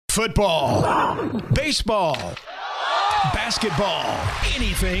Football, baseball, basketball,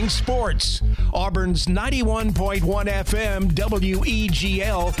 anything sports. Auburn's 91.1 FM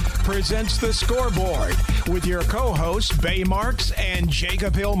WEGL presents The Scoreboard with your co-hosts Bay Marks and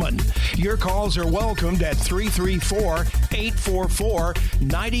Jacob Hillman. Your calls are welcomed at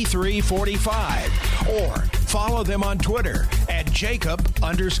 334-844-9345 or follow them on Twitter at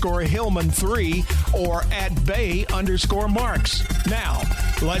Jacob_Hillman3 or at Bay_Marks. Now,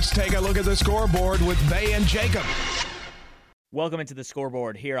 let's take a look at the scoreboard with Bay and Jacob. Welcome into the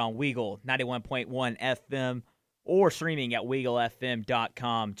Scoreboard here on Weagle 91.1 FM or streaming at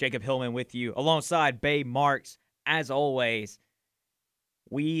WeagleFM.com. Jacob Hillman with you alongside Bay Marks. As always,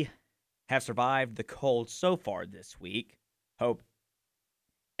 we have survived the cold so far this week. Hope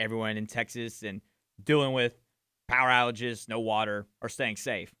everyone in Texas and dealing with power outages, no water, are staying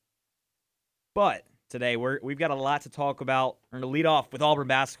safe. But today we've got a lot to talk about. We're going to lead off with Auburn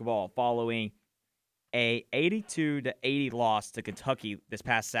basketball following a 82-80 loss to Kentucky this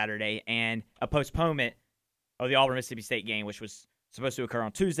past Saturday and a postponement of the Auburn-Mississippi State game, which was supposed to occur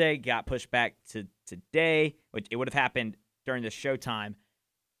on Tuesday, got pushed back to today, which it would have happened during the showtime.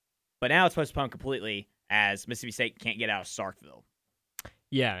 But now it's postponed completely as Mississippi State can't get out of Starkville.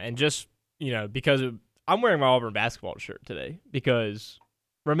 Yeah, and just, because I'm wearing my Auburn basketball shirt today because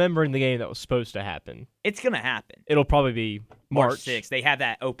remembering the game that was supposed to happen. It's going to happen. It'll probably be March 6th. They have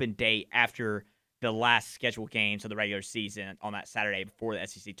that open date after the last scheduled games of the regular season on that Saturday before the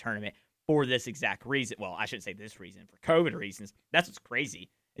SEC tournament for this exact reason. Well, I shouldn't say this reason, for COVID reasons. That's what's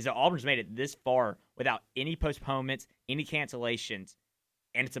crazy, is that Auburn's made it this far without any postponements, any cancellations,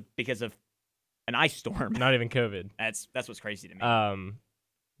 and it's because of an ice storm. Not even COVID. That's what's crazy to me.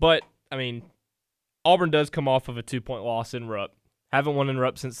 But, Auburn does come off of a 2-point loss in Rupp. Haven't won in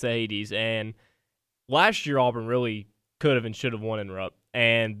Rupp since the 80s, and last year Auburn really could have and should have won in Rupp.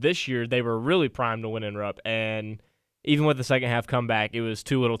 And this year, they were really primed to win in Rupp. And even with the second half comeback, it was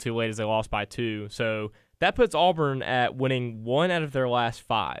too little too late as they lost by 2. So that puts Auburn at winning 1 out of their last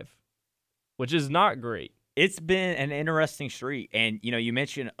 5, which is not great. It's been an interesting streak. And, you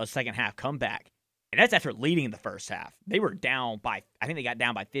mentioned a second half comeback. And that's after leading in the first half. They were down by, I think they got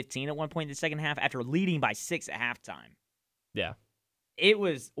down by 15 at one point in the second half after leading by 6 at halftime. Yeah. It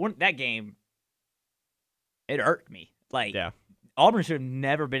was, that game, it irked me. Yeah. Auburn should have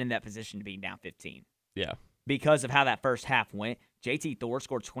never been in that position to being down 15. Yeah. Because of how that first half went. JT Thor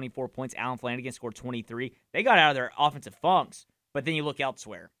scored 24 points. Alan Flanagan scored 23. They got out of their offensive funks, but then you look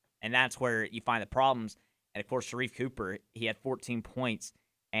elsewhere, and that's where you find the problems. And, of course, Sharif Cooper, he had 14 points,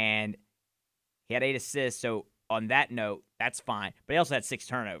 and he had 8 assists. So, on that note, that's fine. But he also had 6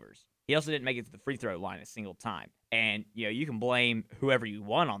 turnovers. He also didn't make it to the free throw line a single time. And, you can blame whoever you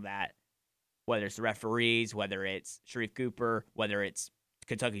want on that. Whether it's the referees, whether it's Sharif Cooper, whether it's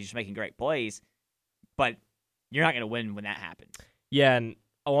Kentucky just making great plays, but you're not going to win when that happens. Yeah, and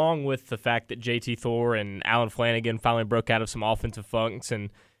along with the fact that JT Thor and Alan Flanagan finally broke out of some offensive funks and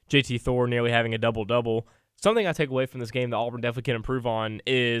JT Thor nearly having a double-double, something I take away from this game that Auburn definitely can improve on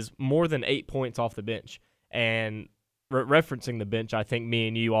is more than 8 points off the bench. And referencing the bench, I think me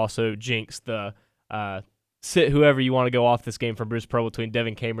and you also jinxed the sit whoever you want to go off this game from Bruce Pearl between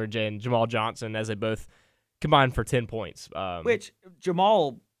Devin Cambridge and Jamal Johnson as they both combined for 10 points. Which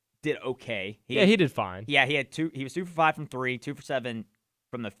Jamal did okay. He did fine. Yeah, he had 2. He was 2 for 5 from 3, 2 for 7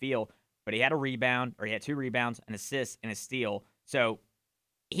 from the field, but he had he had 2 rebounds, an assist, and a steal. So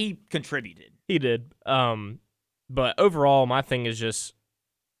he contributed. He did. But overall, my thing is just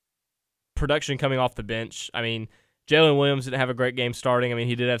production coming off the bench. Jalen Williams didn't have a great game starting.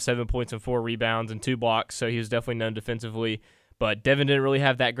 He did have 7 points and 4 rebounds and 2 blocks, so he was definitely known defensively. But Devin didn't really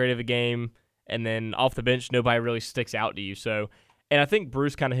have that great of a game. And then off the bench, nobody really sticks out to you. And I think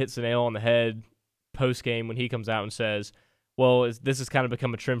Bruce kind of hits the nail on the head post-game when he comes out and says, well, this has kind of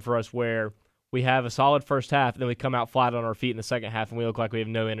become a trend for us where we have a solid first half, and then we come out flat on our feet in the second half, and we look like we have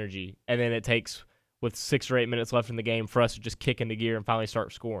no energy. And then it takes, with 6 or 8 minutes left in the game, for us to just kick into gear and finally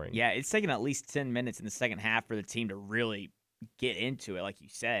start scoring. Yeah, it's taken at least 10 minutes in the second half for the team to really get into it, like you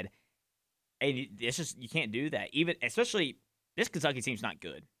said. And it's just, you can't do that. Especially, this Kentucky team's not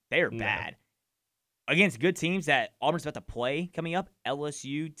good. They are bad. Against good teams that Auburn's about to play coming up,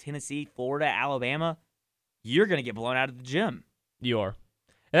 LSU, Tennessee, Florida, Alabama, you're going to get blown out of the gym. You are.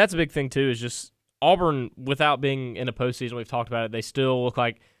 And that's a big thing, too, is just Auburn, without being in a postseason, we've talked about it, they still look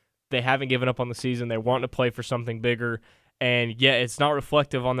like they haven't given up on the season. They're wanting to play for something bigger. And, yeah, it's not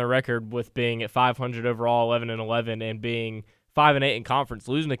reflective on their record with being at 500 overall, 11-11, and being 5-8 in conference,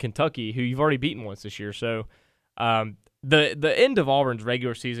 losing to Kentucky, who you've already beaten once this year. So, the end of Auburn's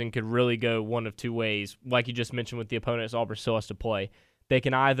regular season could really go one of two ways, like you just mentioned with the opponents Auburn still has to play. they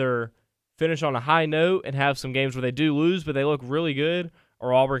can either finish on a high note and have some games where they do lose, but they look really good,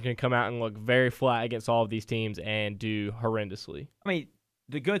 or Auburn can come out and look very flat against all of these teams and do horrendously. I mean,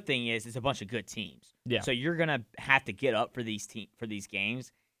 the good thing is it's a bunch of good teams. Yeah. So you're gonna have to get up for these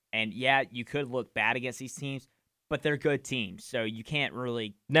games, and yeah, you could look bad against these teams, but they're good teams, so you can't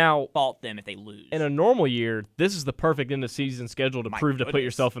really fault them if they lose. In a normal year, this is the perfect end of season schedule to to put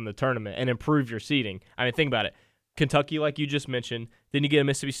yourself in the tournament and improve your seeding. I mean, think about it. Kentucky, like you just mentioned, then you get a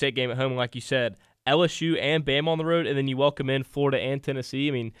Mississippi State game at home, like you said, LSU and Bama on the road, and then you welcome in Florida and Tennessee.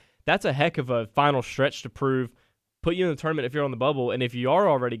 I mean, that's a heck of a final stretch to put you in the tournament if you're on the bubble, and if you are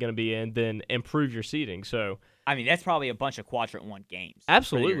already going to be in, then improve your seeding. So, I mean, that's probably a bunch of Quadrant 1 games.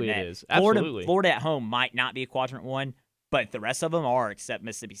 Absolutely it is. Absolutely. Florida at home might not be a Quadrant 1, but the rest of them are except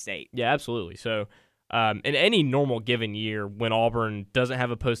Mississippi State. Yeah, absolutely. So, in any normal given year, when Auburn doesn't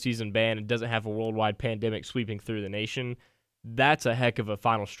have a postseason ban and doesn't have a worldwide pandemic sweeping through the nation, that's a heck of a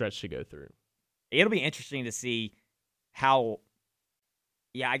final stretch to go through. It'll be interesting to see how.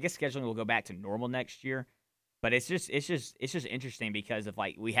 Yeah, I guess scheduling will go back to normal next year, but it's just interesting because of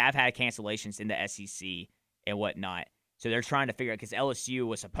we have had cancellations in the SEC and whatnot, so they're trying to figure out because LSU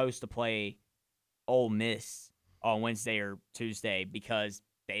was supposed to play Ole Miss on Wednesday or Tuesday because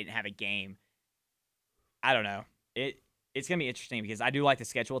they didn't have a game. I don't know. It's going to be interesting because I do like the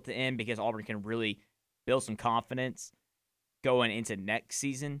schedule at the end because Auburn can really build some confidence going into next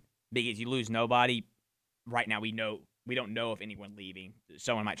season because you lose nobody. Right now we don't know if anyone leaving.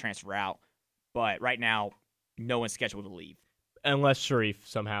 Someone might transfer out. But right now, no one's scheduled to leave. Unless Sharif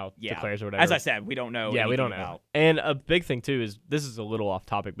somehow declares or whatever. As I said, we don't know. Yeah, we don't know. About. And a big thing, too, is this is a little off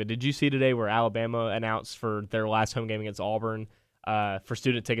topic, but did you see today where Alabama announced for their last home game against Auburn for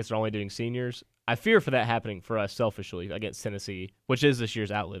student tickets they're only doing seniors? I fear for that happening for us selfishly against Tennessee, which is this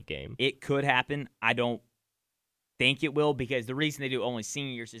year's Outlive game. It could happen. I don't think it will because the reason they do only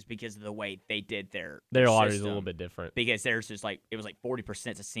seniors is because of the way they did their lottery is a little bit different. Because there's just it was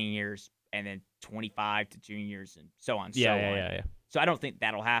 40% to seniors and then 25 to juniors and so on. Yeah. So I don't think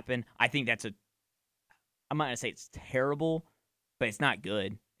that'll happen. I think I'm not going to say it's terrible, but it's not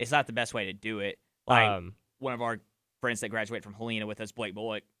good. It's not the best way to do it. One of our friends that graduated from Helena with us, Blake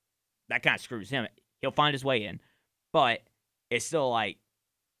Bullock, that kind of screws him. He'll find his way in. But it's still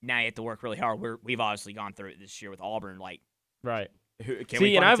now you have to work really hard. We've obviously gone through it this year with Auburn. Right.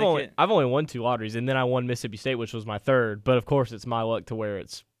 See, and I've only won 2 lotteries, and then I won Mississippi State, which was my third. But of course, it's my luck to where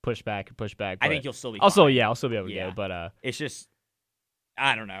it's push back. I think you'll still be. I'll still be able to go. But it's just,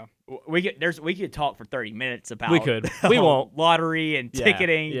 I don't know. We could talk for 30 minutes about. We could. We won't. Lottery and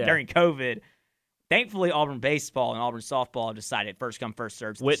ticketing during COVID. Thankfully, Auburn baseball and Auburn softball have decided first come first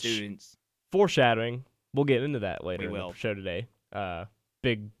serves to the students. Foreshadowing, we'll get into that later in the show today.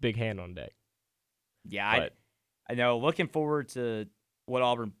 Big hand on deck. Yeah, I know. Looking forward to what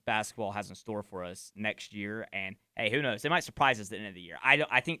Auburn basketball has in store for us next year. And hey, who knows? They might surprise us at the end of the year.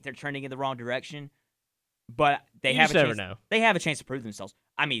 I think they're trending in the wrong direction, but they have a chance. Never know. They have a chance to prove themselves.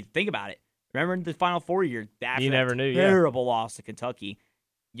 I mean, think about it. Remember in the Final Four year, after you never knew. Terrible loss to Kentucky.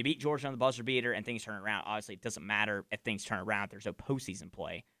 You beat Georgia on the buzzer beater, and things turn around. Obviously, it doesn't matter if things turn around. There's no postseason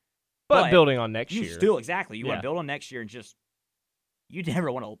play. But building on next year. Still, exactly. You want to build on next year and just – you never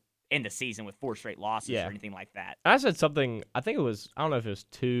want to end the season with 4 straight losses or anything like that. I said something – I think it was – I don't know if it was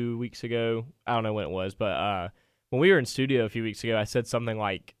 2 weeks ago. I don't know when it was. But when we were in studio a few weeks ago, I said something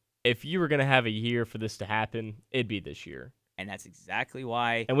like, if you were going to have a year for this to happen, it'd be this year. And that's exactly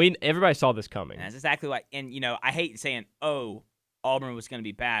why – And everybody saw this coming. And that's exactly why – and, I hate saying, Auburn was going to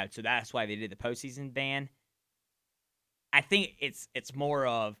be bad, so that's why they did the postseason ban. I think it's more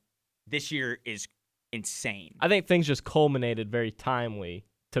of this year is insane. I think things just culminated very timely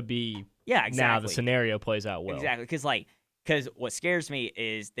to be now the scenario plays out well. Exactly, because what scares me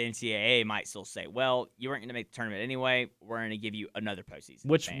is the NCAA might still say, well, you weren't going to make the tournament anyway, we're going to give you another postseason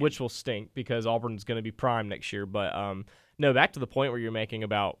ban. Which will stink because Auburn's going to be prime next year. But no, back to the point where you're making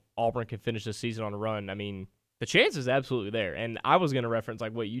about Auburn can finish the season on a run. I mean, the chance is absolutely there. And I was going to reference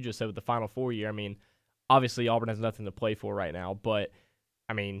what you just said with the Final Four year. I mean, obviously Auburn has nothing to play for right now, but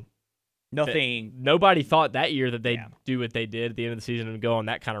I mean, nobody thought that year that they'd do what they did at the end of the season and go on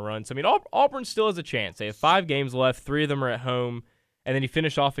that kind of run. So, I mean, Auburn still has a chance. They have 5 games left. 3 of them are at home. And then you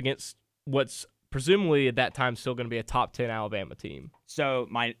finish off against what's presumably at that time still going to be a top 10 Alabama team. So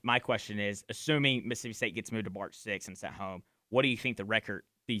my question is, assuming Mississippi State gets moved to March 6th and it's at home, what do you think the record,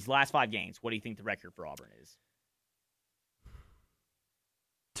 these last 5 games, what do you think the record for Auburn is?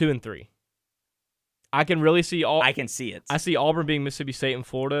 2-3. I can really see I can see it. I see Auburn being Mississippi State and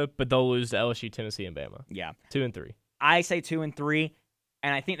Florida, but they'll lose to LSU, Tennessee, and Bama. Yeah. 2-3. I say 2-3,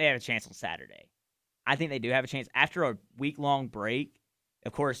 and I think they have a chance on Saturday. I think they do have a chance. After a week-long break,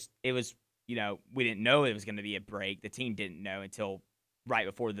 Of course, it was, we didn't know it was going to be a break. The team didn't know until right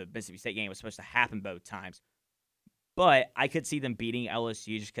before the Mississippi State game was supposed to happen both times. But I could see them beating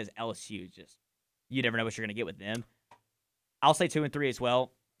LSU just because LSU you never know what you're going to get with them. I'll say 2-3 as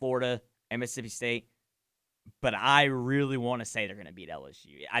well, Florida and Mississippi State. But I really want to say they're going to beat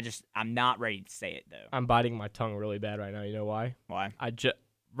LSU. I'm not ready to say it, though. I'm biting my tongue really bad right now. You know why? Why?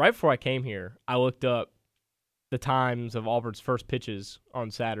 Right before I came here, I looked up the times of Auburn's first pitches on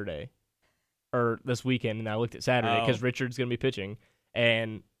Saturday, or this weekend, and I looked at Saturday because Richard's going to be pitching.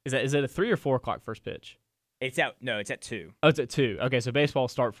 And is it a 3 or 4 o'clock first pitch? It's at 2. Oh, it's at 2. Okay, so baseball will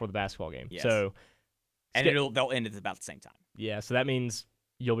start for the basketball game. Yes. So, and they'll end at about the same time. Yeah, so that means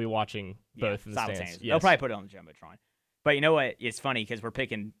you'll be watching both in the stands. Yes. They'll probably put it on the Jumbotron. But you know what? It's funny because we're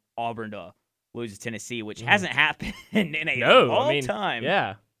picking Auburn to lose to Tennessee, which hasn't happened in a long time.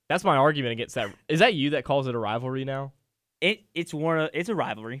 Yeah, that's my argument against that. Is that you that calls it a rivalry now? It's a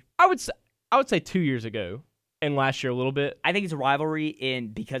rivalry. I would say 2 years ago. And last year a little bit. I think it's a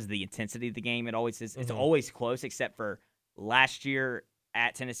rivalry because of the intensity of the game. It always is. It's always close, except for last year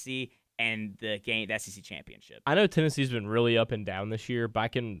at Tennessee and the SEC championship. I know Tennessee's been really up and down this year,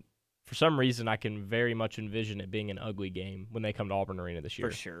 but for some reason, I can very much envision it being an ugly game when they come to Auburn Arena this year.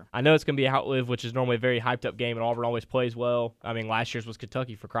 For sure. I know it's going to be Outlive, which is normally a very hyped up game, and Auburn always plays well. I mean, last year's was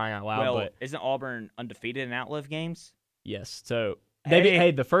Kentucky for crying out loud. Well, isn't Auburn undefeated in Outlive games? Yes. So.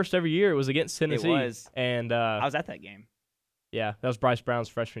 The first every year it was against Tennessee. It was. And I was at that game. Yeah, that was Bryce Brown's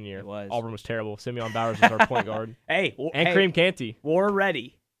freshman year. It was. Auburn was terrible. Simeon Bowers was our point guard. Kareem Canty. War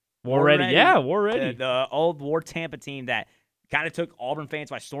ready. Yeah, war ready. The old War Tampa team that kind of took Auburn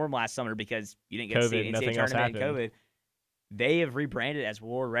fans by storm last summer because you didn't get to see NCAA tournament and COVID. They have rebranded as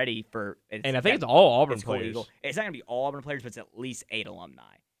War Ready and I think it's all Auburn players. It's not going to be all Auburn players, but it's at least 8 alumni.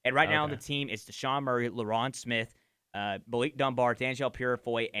 And right now on the team, it's Deshaun Murray, LaRon Smith, Malik Dunbar, D'Angelo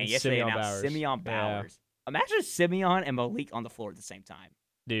Purifoy, and yesterday announced Simeon Bowers. Yeah. Imagine Simeon and Malik on the floor at the same time.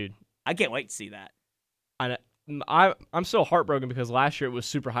 Dude. I can't wait to see that. I'm still heartbroken because last year it was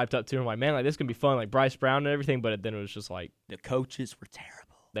super hyped up too. I'm like, man, this is going to be fun, like Bryce Brown and everything, but then it was just like. The coaches were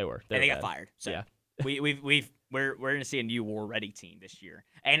terrible. They were. They got fired. So yeah. We're going to see a new War Ready team this year.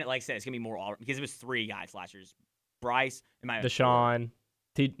 And like I said, it's going to be more Auburn because it was 3 guys last year. Bryce, Deshaun,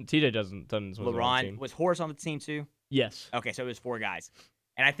 TJ doesn't LaRon. Was Horace on the team too? Yes. Okay, so it was 4 guys.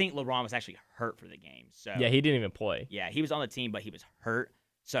 And I think LaRon was actually hurt for the game. So yeah, he didn't even play. Yeah, he was on the team, but he was hurt.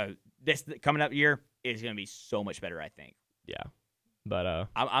 So this coming up year is going to be so much better, I think. Yeah. But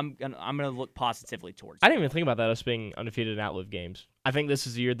I'm gonna look positively towards I didn't even think about that, us being undefeated in Outlive games. I think this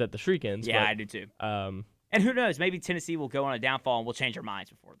is the year that the streak ends. Yeah, I do too. And who knows? Maybe Tennessee will go on a downfall and we'll change our minds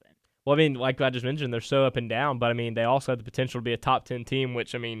before then. Well, I mean, like I just mentioned, they're so up and down, but I mean, they also have the potential to be a top 10 team,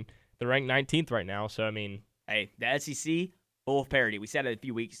 which I mean, they're ranked 19th right now. So I mean, hey, the SEC full of parity. We said it a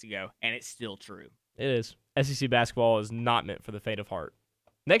few weeks ago, and it's still true. It is. SEC basketball is not meant for the faint of heart.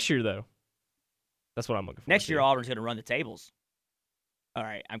 Next year, though, that's what I'm looking for. Next year, Auburn's going to run the tables. All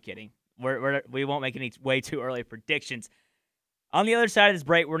right, I'm kidding. We won't make any way too early predictions. On the other side of this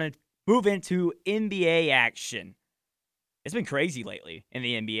break, we're going to move into NBA action. It's been crazy lately in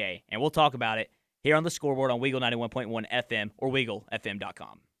the NBA, and we'll talk about it here on the Scoreboard on Weagle 91.1 FM or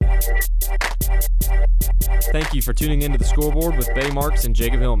WeagleFM.com. Thank you for tuning into the Scoreboard with Bay Marks and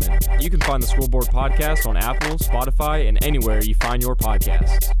Jacob Hillman. You can find the Scoreboard podcast on Apple, Spotify, and anywhere you find your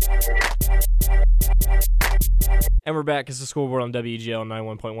podcasts. And we're back. It's the Scoreboard on WEGL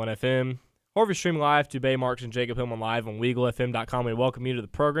 91.1 FM. Or if you're streaming live to Bay Marks and Jacob Hillman live on WeagleFM.com, we welcome you to the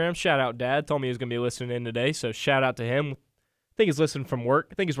program. Shout out Dad. Told me he was going to be listening in today, so shout out to him. I think he's listening from work.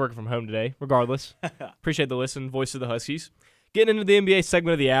 I think he's working from home today, regardless. Appreciate the listen. Voice of the Huskies. Getting into the NBA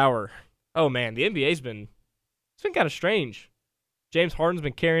segment of the hour. Oh, man, the NBA's been kind of strange. James Harden's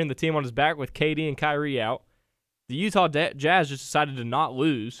been carrying the team on his back with KD and Kyrie out. The Utah Jazz just decided to not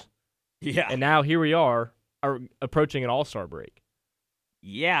lose. Yeah. And now here we are approaching an All-Star break.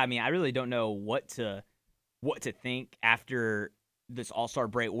 Yeah, I mean, I really don't know what to think after this All-Star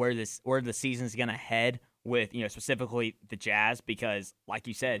break, where the season's going to head with, specifically the Jazz, because like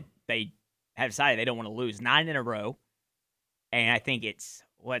you said, they have decided they don't want to lose 9 in a row. And I think it's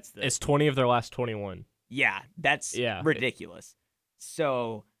 20 of their last 21. Yeah, that's ridiculous.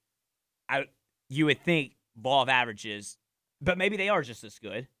 So you would think law of averages, but maybe they are just as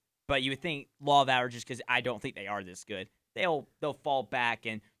good. But you would think law of averages, because I don't think they are this good. They'll fall back,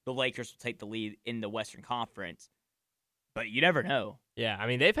 and the Lakers will take the lead in the Western Conference. But you never know. Yeah, I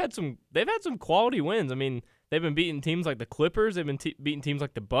mean they've had some quality wins. I mean they've been beating teams like the Clippers. They've been beating teams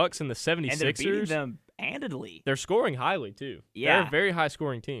like the Bucks and the 76ers. And they're beating them handedly. They're scoring highly too. Yeah, they're a very high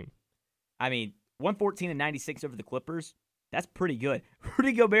scoring team. I mean 114-96 over the Clippers. That's pretty good.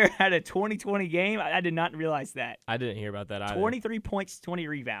 Rudy Gobert had a 20-20 game. I did not realize that. I didn't hear about that either. 23 points, 20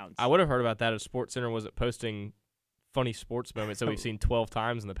 rebounds. I would have heard about that if SportsCenter wasn't posting funny sports moments that we've seen 12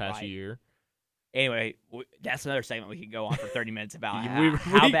 times in the past year. Anyway, that's another segment we could go on for 30 minutes about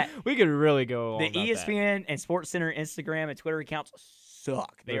we could really go on the about ESPN and SportsCenter Instagram and Twitter accounts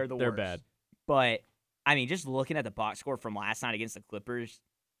suck. They're the worst. They're bad. But I mean, just looking at the box score from last night against the Clippers,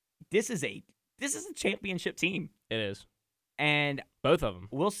 this is a championship team. It is. And both of them.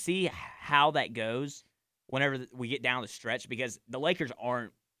 We'll see how that goes whenever we get down the stretch, because the Lakers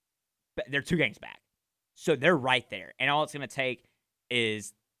they're 2 games back. So they're right there. And all it's going to take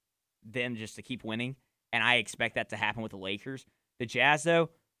is them just to keep winning. And I expect that to happen with the Lakers. The Jazz, though,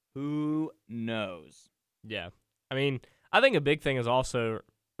 who knows? Yeah. I mean, I think a big thing is also,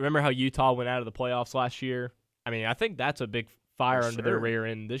 remember how Utah went out of the playoffs last year? I mean, I think that's a big fire under their rear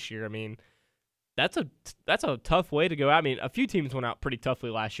end this year. I mean, that's a tough way to go out. I mean, a few teams went out pretty toughly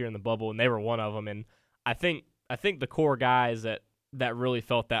last year in the bubble, and they were one of them. And I think the core guys that really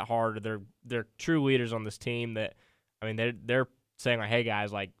felt that hard, they're true leaders on this team. That, I mean, they're saying like, hey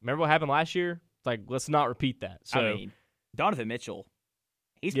guys, like, remember what happened last year? It's like, let's not repeat that. So, I mean, Donovan Mitchell,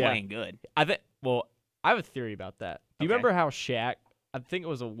 he's playing good. I have a theory about that. Do you remember how Shaq, I think it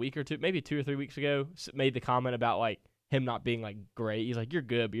was a week or two, maybe 2 or 3 weeks ago, made the comment about like him not being like great? He's like, you're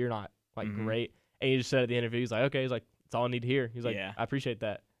good, but you're not like great. And he just said at the interview, he's like, okay, he's like, that's all I need to hear. He's like, I appreciate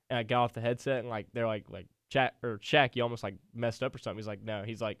that. And I got off the headset and like they're like Shaq, you almost like messed up or something. He's like, no,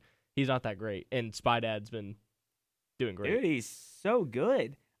 he's like, he's not that great. And Spy Dad's been doing great. Dude, he's so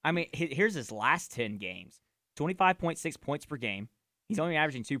good. I mean, here's his last 10 games. 25.6 points per game. He's only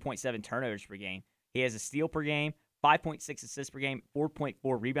averaging 2.7 turnovers per game. He has a steal per game, 5.6 assists per game, 4.4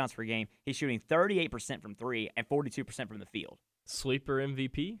 rebounds per game. He's shooting 38% from 3 and 42% from the field. Sleeper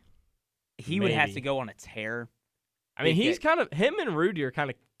MVP? He would have to go on a tear. I mean, him and Rudy are kind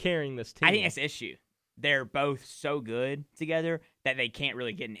of carrying this team. I think that's the issue. They're both so good together that they can't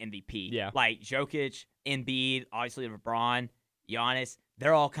really get an MVP. Yeah. Like Jokic, Embiid, obviously LeBron, Giannis,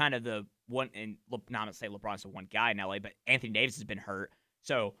 they're all kind of the one, and not going to say LeBron's the one guy in LA, but Anthony Davis has been hurt.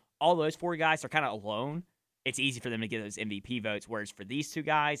 So all those 4 guys are kind of alone. It's easy for them to get those MVP votes, whereas for these 2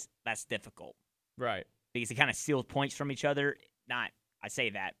 guys, that's difficult. Right. Because they kind of steal points from each other. I say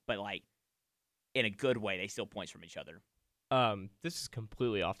that, but like in a good way, they steal points from each other. This is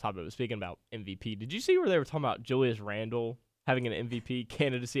completely off topic, but speaking about MVP, did you see where they were talking about Julius Randle having an MVP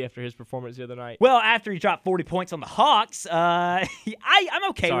candidacy after his performance the other night? Well, after he dropped 40 points on the Hawks, I'm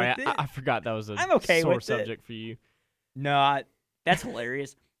okay with it. I forgot that was a sore subject for you. No, that's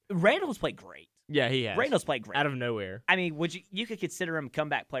hilarious. Randall's played great. Yeah, he has. Randall's played great. Out of nowhere. I mean, you could consider him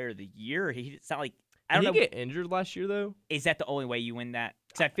comeback player of the year? It's not like, I don't know. Did he get injured last year, though? Is that the only way you win that?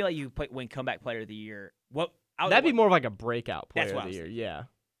 Because I feel like you win comeback player of the year. That'd be more of like a breakout player of the year, yeah.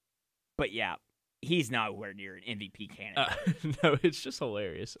 But yeah, he's nowhere near an MVP candidate. No, it's just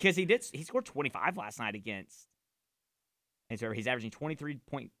hilarious. Because he scored 25 last night against. And so he's averaging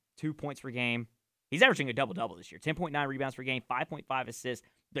 23.2 points per game. He's averaging a double-double this year. 10.9 rebounds per game, 5.5 assists.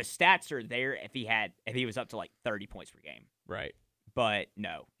 The stats are there if he was up to like 30 points per game. Right. But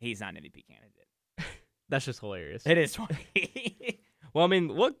no, he's not an MVP candidate. That's just hilarious. It is funny. Well, I mean,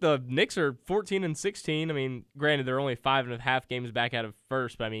 look, the Knicks are 14-16. I mean, granted, they're only 5.5 games back out of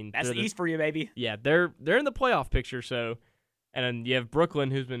first, but I mean, that's the East for you, baby. Yeah, they're in the playoff picture. So, and then you have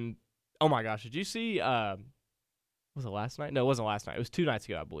Brooklyn, who's been. Oh my gosh, did you see? Was it last night? No, it wasn't last night. It was 2 nights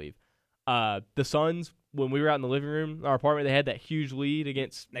ago, I believe. The Suns, when we were out in the living room in our apartment, they had that huge lead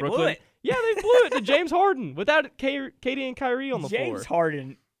against Brooklyn. Blew it. Yeah, they blew it to James Harden without Katie and Kyrie on the floor. James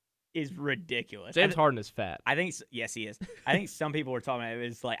Harden is ridiculous. James Harden is fat. I think yes, he is. I think some people were talking about it. It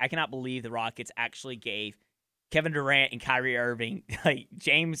was like, I cannot believe the Rockets actually gave Kevin Durant and Kyrie Irving like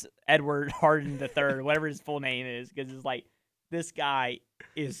James Edward Harden III, whatever his full name is, because it's like this guy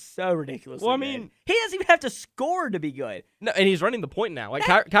is so ridiculous. Well, I mean, good. He doesn't even have to score to be good. No, and he's running the point now. Like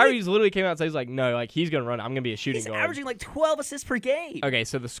Kyrie's literally came out and said he's like, no, like he's gonna run. I'm gonna be a shooting guard. He's averaging like 12 assists per game. Okay,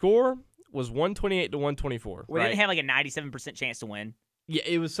 so the score was 128 to 124. Well, they didn't have like a 97% chance to win. Yeah,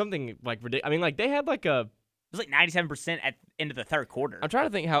 it was something like ridiculous. I mean, like they had like a. It was like 97% at the end of the third quarter. I'm trying to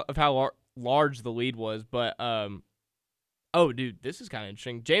think how large the lead was, but oh, dude, this is kind of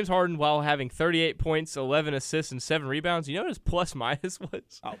interesting. James Harden, while having 38 points, 11 assists, and 7 rebounds, you know what his plus minus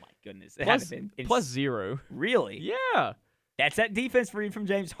was? Oh my goodness, plus 0. Really? Yeah. That's that defense for you from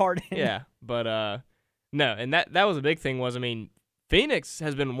James Harden. Yeah, but no, and that was a big thing. Was, I mean, Phoenix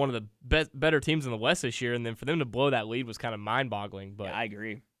has been one of the better teams in the West this year, and then for them to blow that lead was kind of mind-boggling. But yeah, I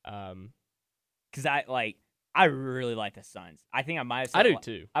agree. Because I really like the Suns. I think I might have said I do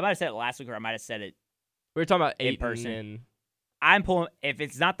too. I might have said it last week, or I might have said it. We were talking about in 8 person. and I'm pulling. If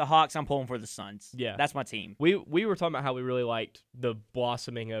it's not the Hawks, I'm pulling for the Suns. Yeah. That's my team. We were talking about how we really liked the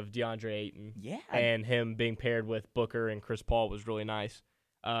blossoming of DeAndre Ayton. Yeah. And him being paired with Booker and Chris Paul was really nice.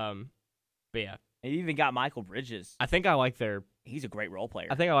 But yeah. And you even got Michael Bridges. I think I like their He's a great role player.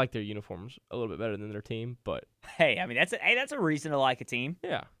 I think I like their uniforms a little bit better than their team, but Hey, I mean that's a reason to like a team.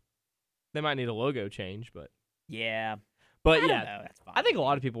 yeah. They might need a logo change, but Yeah. but I don't yeah. know, that's fine. I think a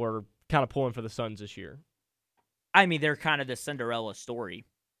lot of people are kind of pulling for the Suns this year. I mean, they're kind of the Cinderella story,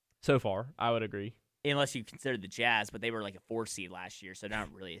 So far, I would agree. unless you consider the Jazz, but they were like a 4 seed last year, so they're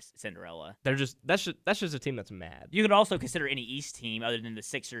not really a Cinderella. They're just that's just a team that's mad. You could also consider any East team other than the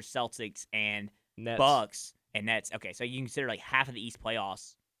Sixers, Celtics, and Nets, Bucks and Nets. Okay, so you can consider like half of the East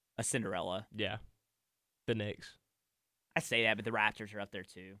playoffs a Cinderella. yeah, the Knicks. I say that, but the Raptors are up there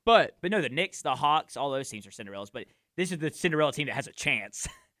too. But But no, the Knicks, the Hawks, all those teams are Cinderellas. But this is the Cinderella team that has a chance.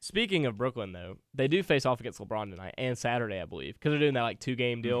 speaking of Brooklyn, though, they do face off against LeBron tonight and Saturday, I believe, because they're doing that like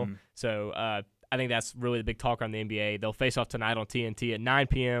 2-game deal. Mhm. So I think that's really the big talk on the NBA. They'll face off tonight on TNT at 9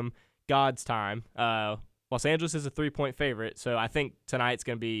 p.m. God's time. Los Angeles is a 3-point favorite, so I think tonight's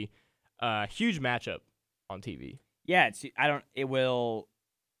going to be a huge matchup on TV. Yeah, it will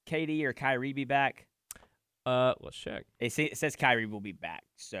KD or Kyrie be back? Let's check. It says Kyrie will be back.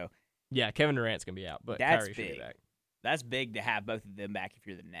 So Yeah, Kevin Durant's going to be out, but That's Kyrie should big. be back. that's big to have both of them back if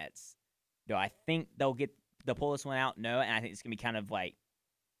you're the Nets. Do I think they'll pull this one out? No, and I think it's going to be kind of like,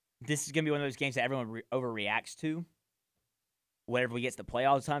 this is going to be one of those games that everyone overreacts to. Whenever we get to the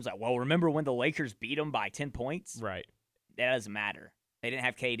playoffs, times like, well, remember when the Lakers beat them by 10 points? Right. That doesn't matter. They didn't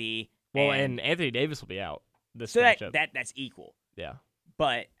have KD. Well, and Anthony Davis will be out this so matchup. that's equal. Yeah.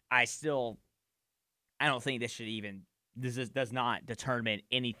 But I don't think this does not determine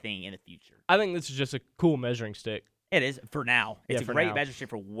anything in the future. I think this is just a cool measuring stick. It is for now. It's Yeah, a for great now. measure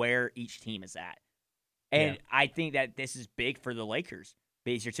for where each team is at. And Yeah. I think that this is big for the Lakers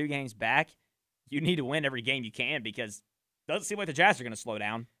because you're 2 games back. You need to win every game you can because it doesn't seem like the Jazz are going to slow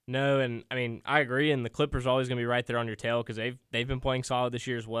down. No, and I mean I agree. And the Clippers are always going to be right there on your tail because they've been playing solid this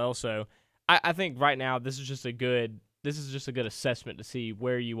year as well. So I think right now this is just a good assessment to see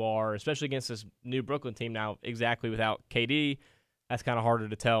where you are, especially against this new Brooklyn team now. Exactly without KD, that's kind of harder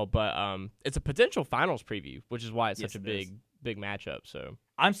to tell. But it's a potential finals preview, which is why it's Yes, such a it is. big matchup. So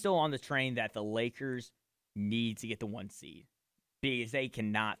I'm still on the train that the Lakers need to get the 1 seed because they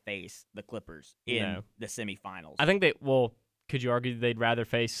cannot face the Clippers in the semifinals. I think could you argue they'd rather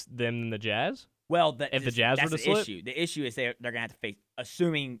face them than the Jazz? Well, if the Jazz were that's to the slip? issue. The issue is they're going to have to face,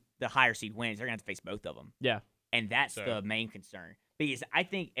 assuming the higher seed wins, they're going to have to face both of them. Yeah. And that's So- the main concern. Because I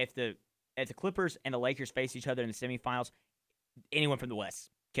think if the Clippers and the Lakers face each other in the semifinals, anyone from the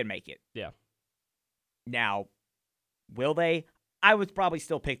West can make it. Yeah. Now, will they? I would probably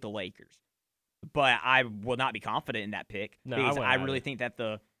still pick the Lakers. But I will not be confident in that pick. No, because I I wouldn't really either. think that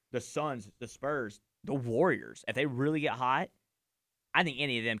the Suns, the Spurs, the Warriors, if they really get hot, I think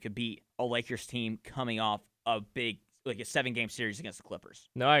any of them could beat a Lakers team coming off a big, like a 7-game series against the Clippers.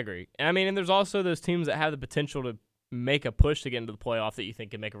 No, I agree. And I mean, and there's also those teams that have the potential to make a push to get into the playoff that you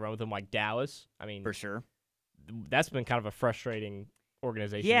think can make a run with them, like Dallas. I mean, For sure. that's been kind of a frustrating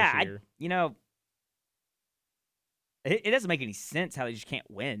organization Yeah, this year. It doesn't make any sense how they just can't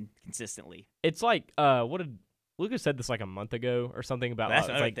win consistently. It's like, Lucas said this like a month ago or something about, That's it's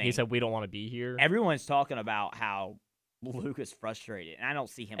another like he thing. said we don't want to be here. Everyone's talking about how Luka's frustrated, and I don't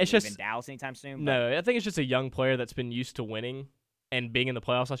see him It's leaving just- Dallas anytime soon. No, I think it's just a young player that's been used to winning and being in the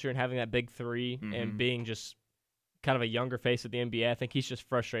playoffs last year and having that big 3 Mhm. and being just kind of a younger face at the NBA. I think he's just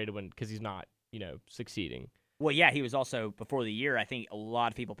frustrated because he's not, succeeding. Well, yeah, he was also, before the year, I think a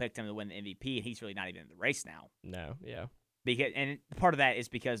lot of people picked him to win the MVP, and he's really not even in the race now. No, yeah. And part of that is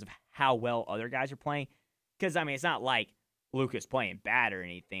because of how well other guys are playing. Because, I mean, it's not like Luka's playing bad or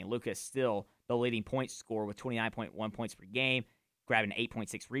anything. Luka's still the leading point scorer with 29.1 points per game, grabbing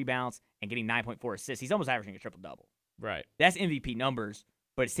 8.6 rebounds, and getting 9.4 assists. He's almost averaging a triple-double. Right. That's MVP numbers,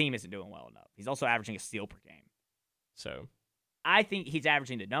 but his team isn't doing well enough. He's also averaging a steal per game. So, I think he's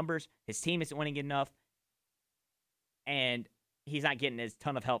averaging the numbers. His team isn't winning enough. And he's not getting a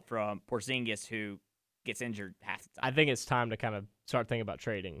ton of help from Porzingis, who gets injured half the time. I think it's time to kind of start thinking about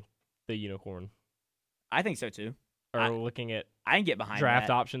trading the unicorn I think so, too. or I- looking at I can get behind draft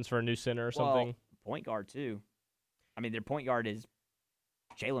that. options for a new center or something. Well, point guard, too. I mean, their point guard is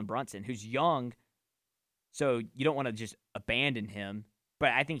Jalen Brunson, who's young, so you don't want to just abandon him.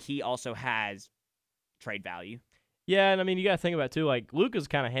 But I think he also has trade value. Yeah, and I mean, you got to think about, too, like, Luka's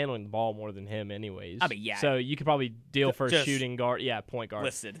kind of handling the ball more than him anyways. I mean, yeah. So you could probably deal for a Just shooting guard. Yeah, point guard.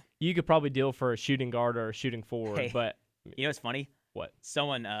 Listed. You could probably deal for a shooting guard or a shooting forward, Hey. but You know what's funny? What?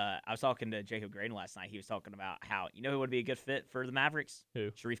 Someone, I was talking to Jacob Graydon last night. He was talking about how, who would be a good fit for the Mavericks?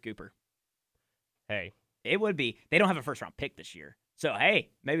 Who? Sharif Cooper. Hey. It would be. They don't have a first-round pick this year. So,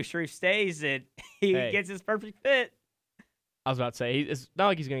 hey, maybe Sharif stays and he gets his perfect fit. I was about to say, it's not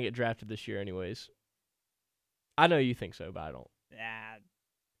like he's going to get drafted this year anyways. I know you think so, but I don't.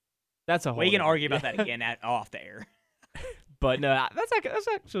 That's a whole. We can argue about that again off the air. But no, that's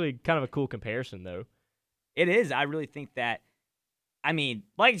actually kind of a cool comparison, though. It is. I really think that. I mean,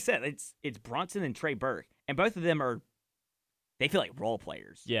 like I said, it's Brunson and Trey Burke, and both of them they feel like role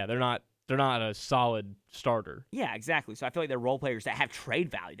players. Yeah, they're not a solid starter. Yeah, exactly. So I feel like they're role players that have trade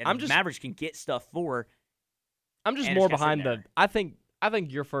value that the Mavericks can get stuff for. I'm just more behind I think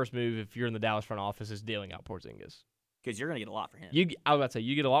your first move if you're in the Dallas front office is dealing out Porzingis. Because you're going to get a lot for him. I was about to say,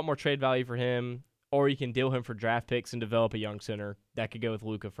 you get a lot more trade value for him, or you can deal him for draft picks and develop a young center that could go with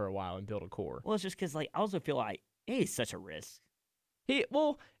Luka for a while and build a core. Well, it's just because I also feel like he's such a risk.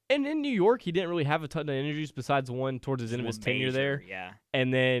 And in New York, he didn't really have a ton of injuries besides one towards his end of his tenure there. Yeah.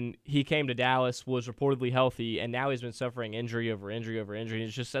 And then he came to Dallas, was reportedly healthy, and now he's been suffering injury over injury over injury. And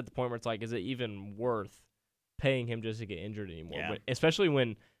it's just at the point where it's like, is it even worth paying him just to get injured anymore? Yeah. But especially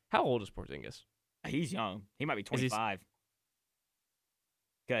when, how old is Porzingis? He's young. He might be 25.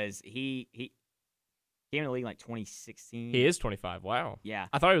 Because he came in the league in like 2016. He is 25. Wow. Yeah.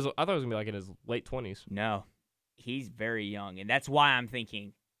 I thought it was gonna be like in his late 20s. No, he's very young, and that's why I'm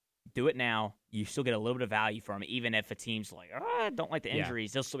thinking, do it now. You still get a little bit of value from him, even if a team's like, I don't like the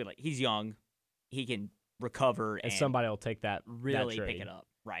injuries. They'll still be like, he's young, he can recover, and somebody will take that really that pick trade. it up.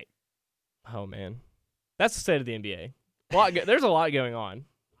 Right. Oh man, that's the state of the NBA. There's a lot going on.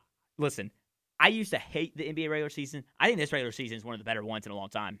 Listen, I used to hate the NBA regular season. I think this regular season is one of the better ones in a long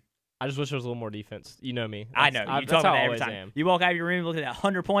time. I just wish there was a little more defense. You know me. I know. You talk about that every time. Am. You walk out of your room looking at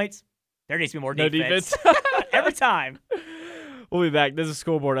 100 points, there needs to be more defense. No defense. Every time. We'll be back. This is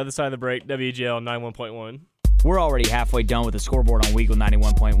Scoreboard, other side of the break, WGL 91.1. We're already halfway done with the Scoreboard on Weagle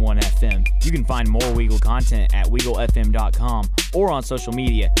 91.1 FM. You can find more Weagle content at WeagleFM.com or on social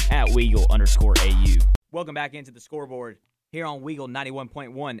media at Weagle_AU. Welcome back into the Scoreboard here on Weagle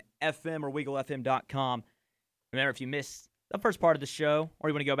 91.1 FM or WeagleFM.com. Remember, if you missed the first part of the show or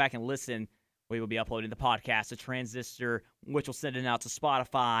you want to go back and listen, we will be uploading the podcast to Transistor, which will send it out to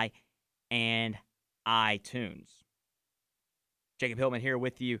Spotify and iTunes. Jacob Hillman here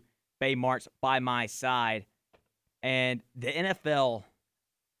with you. Bay Marks by my side. And the NFL,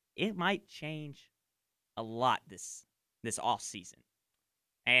 it might change a lot this offseason.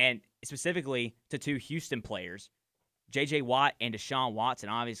 And specifically to two Houston players, J.J. Watt and Deshaun Watson.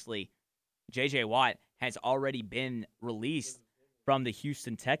 Obviously, J.J. Watt has already been released from the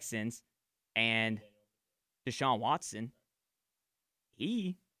Houston Texans. And Deshaun Watson,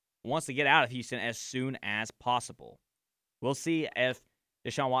 he wants to get out of Houston as soon as possible. We'll see if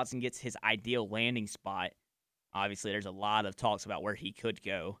Deshaun Watson gets his ideal landing spot. Obviously, there's a lot of talks about where he could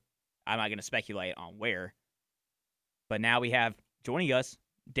go. I'm not going to speculate on where. But now we have joining us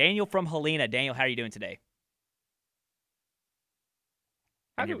Daniel from Helena. Daniel, how are you doing today?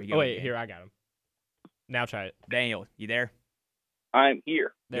 Here we go. Oh, wait, here, I got him. Now try it. Daniel, you there? I'm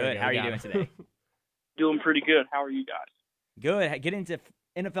here. Good. How are you doing today? Doing pretty good. How are you guys? Good. Get into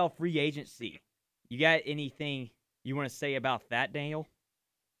NFL free agency. You got anything you want to say about that, Daniel?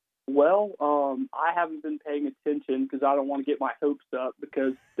 Well, I haven't been paying attention because I don't want to get my hopes up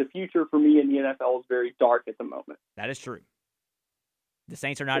because the future for me in the NFL is very dark at the moment. That is true. The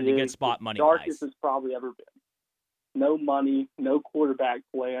Saints are not in a good spot money-wise. Darkest it's probably ever been. No money, no quarterback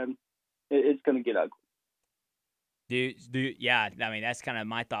plan. It's going to get ugly. Dude, yeah, I mean, that's kind of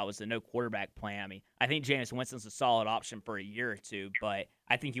my thought was the no quarterback plan. I mean, I think Jameis Winston's a solid option for a year or two, but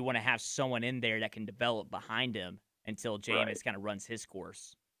I think you want to have someone in there that can develop behind him until Jameis kind of runs his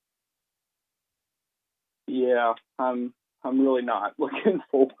course. Yeah, I'm really not looking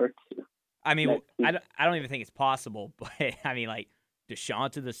forward to. I mean, I don't even think it's possible, but I mean, like Deshaun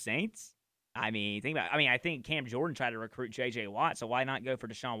to the Saints. I mean, I think Cam Jordan tried to recruit J.J. Watt, so why not go for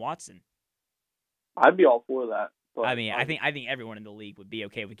Deshaun Watson? I'd be all for that. But I mean, I think everyone in the league would be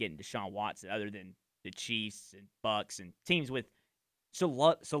okay with getting Deshaun Watson, other than the Chiefs and Bucks and teams with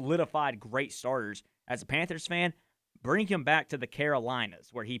solidified great starters. As a Panthers fan, bring him back to the Carolinas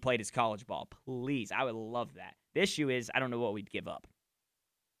where he played his college ball, please. I would love that. The issue is I don't know what we'd give up.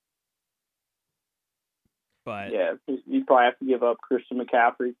 But yeah, you'd probably have to give up Christian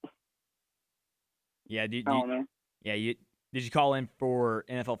McCaffrey. Yeah, I don't know. Yeah, did you call in for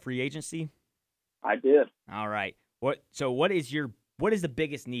NFL free agency? I did. All right. What is the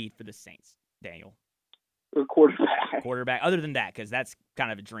biggest need for the Saints, Daniel? Or quarterback. Quarterback. Other than that, because that's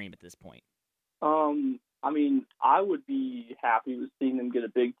kind of a dream at this point. I mean, I would be happy with seeing them get a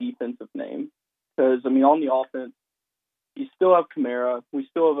big defensive name because, I mean, on the offense, you still have Kamara. We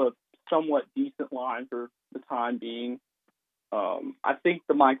still have a somewhat decent line for the time being. I think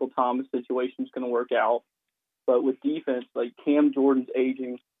the Michael Thomas situation is going to work out. But with defense, like Cam Jordan's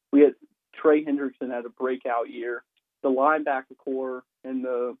aging, we had Trey Hendrickson had a breakout year. The linebacker core and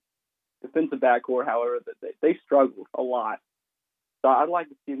the defensive back core, however, they struggled a lot. So I'd like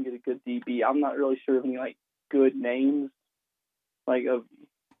to see him get a good DB. I'm not really sure of any like good names, like of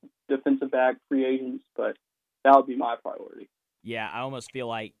defensive back free agents, but that would be my priority. Yeah, I almost feel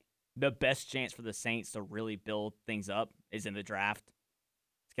like the best chance for the Saints to really build things up is in the draft.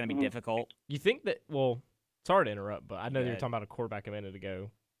 It's going to be difficult. You think that? Well, sorry to interrupt, but I know you were talking about a quarterback a minute ago.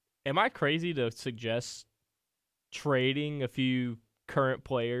 Am I crazy to suggest trading a few current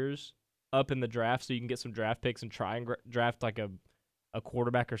players up in the draft so you can get some draft picks and try and draft like a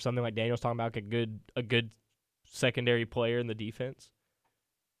quarterback or something like Daniel's talking about, like a good secondary player in the defense?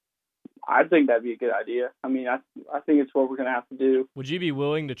 I think that'd be a good idea. I mean, I think it's what we're going to have to do. Would you be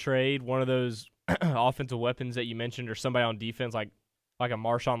willing to trade one of those offensive weapons that you mentioned or somebody on defense like a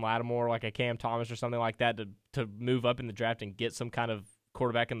Marshawn Lattimore, like a Cam Thomas or something like that to move up in the draft and get some kind of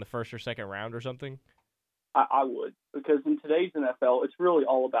quarterback in the first or second round or something? I would, because in today's NFL, it's really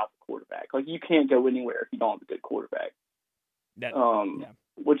all about the quarterback. Like, you can't go anywhere if you don't have a good quarterback.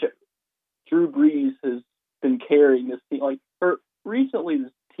 Which Drew Brees has been carrying this team. Like, recently,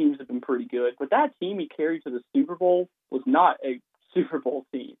 the teams have been pretty good, but that team he carried to the Super Bowl was not a Super Bowl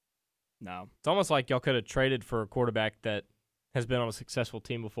team. No. It's almost like y'all could have traded for a quarterback that has been on a successful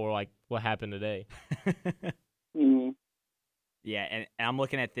team before, like what happened today. Yeah, and I'm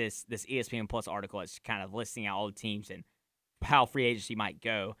looking at this ESPN Plus article. It's kind of listing out all the teams and how free agency might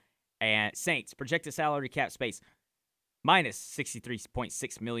go. And Saints, projected salary cap space, minus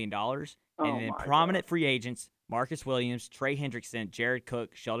 $63.6 million. And then prominent free agents, Marcus Williams, Trey Hendrickson, Jared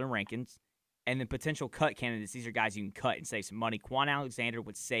Cook, Sheldon Rankins. And then potential cut candidates. These are guys you can cut and save some money. Quan Alexander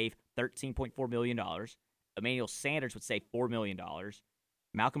would save $13.4 million. Emmanuel Sanders would save $4 million.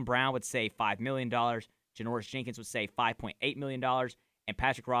 Malcolm Brown would save $5 million. Janoris Jenkins would save $5.8 million. And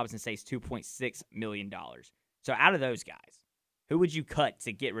Patrick Robinson saves $2.6 million. So out of those guys, who would you cut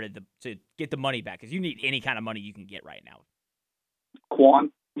to get rid of to get the money back? Because you need any kind of money you can get right now.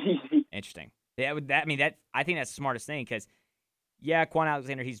 Quan. Interesting. I think that's the smartest thing because, yeah, Quan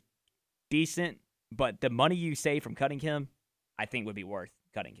Alexander, he's decent, but the money you save from cutting him, I think would be worth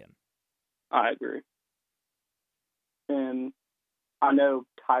cutting him. I agree. And I know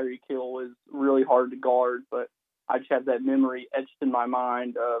Tyreek Hill is really hard to guard, but I just have that memory etched in my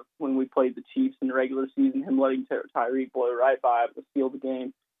mind of when we played the Chiefs in the regular season, him letting Tyreek blow right by him to steal the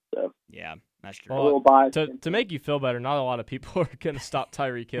game. So yeah, that's true. A little biased. To make you feel better, not a lot of people are going to stop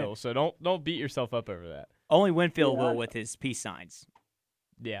Tyreek Hill, so don't beat yourself up over that. Only Winfield will with his peace signs.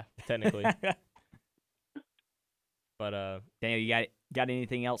 Yeah, technically. But Daniel, you got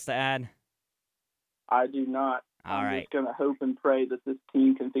anything else to add? I do not. I'm right. just going to hope and pray that this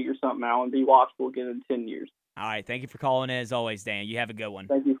team can figure something out and be watchable again in 10 years. All right. Thank you for calling in as always, Daniel. You have a good one.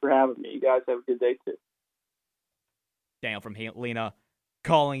 Thank you for having me. You guys have a good day, too. Daniel from Helena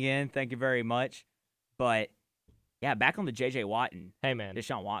calling in. Thank you very much. But, yeah, back on the J.J. Watt and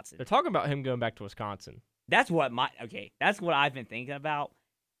Deshaun Watson. They're talking about him going back to Wisconsin. That's what I've been thinking about.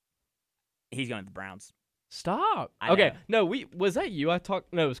 He's going to the Browns. Stop. I know. No, was that you? No,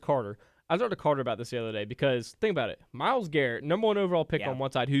 it was Carter. I talked to Carter about this the other day because think about it. Myles Garrett, number one overall pick on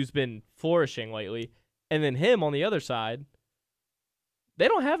one side, who's been flourishing lately, and then him on the other side. They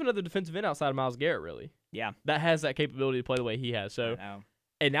don't have another defensive end outside of Myles Garrett, really. Yeah. That has that capability to play the way he has. So,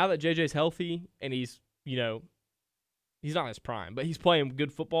 and now that JJ's healthy and he's not in his prime, but he's playing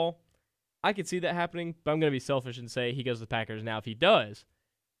good football, I could see that happening, but I'm going to be selfish and say he goes to the Packers. Now, if he does,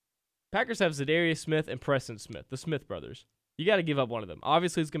 Packers have Zadarius Smith and Preston Smith, the Smith brothers. You got to give up one of them.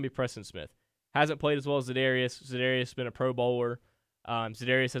 Obviously, it's going to be Preston Smith. Hasn't played as well as Zadarius. Zadarius has been a Pro Bowler.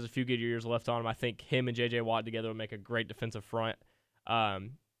 Zadarius has a few good years left on him. I think him and J.J. Watt together will make a great defensive front. I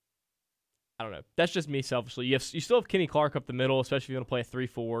don't know. That's just me selfishly. You still have Kenny Clark up the middle, especially if you want to play a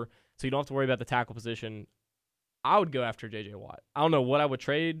 3-4, so you don't have to worry about the tackle position. I would go after J.J. Watt. I don't know what I would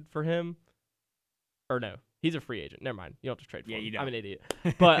trade for him. Or no, he's a free agent. Never mind. You don't have to trade for him. You don't. I'm an idiot.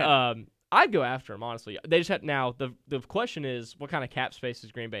 But I'd go after him, honestly. They just have now. The question is, what kind of cap space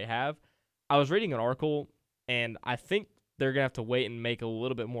does Green Bay have? I was reading an article, and I think they're gonna have to wait and make a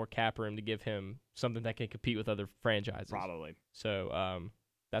little bit more cap room to give him something that can compete with other franchises. Probably. So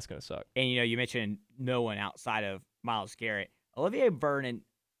that's gonna suck. And you mentioned no one outside of Myles Garrett. Olivier Vernon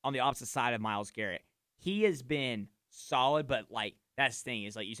on the opposite side of Myles Garrett. He has been solid, but like that's the thing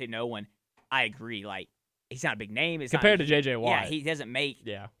is like you say no one. I agree. Like he's not a big name. Compared to J.J. Watt. Yeah, he doesn't make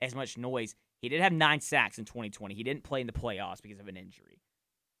as much noise. He did have 9 sacks in 2020. He didn't play in the playoffs because of an injury.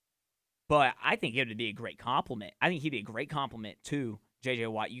 But I think it would be a great compliment. I think he'd be a great compliment to J.J.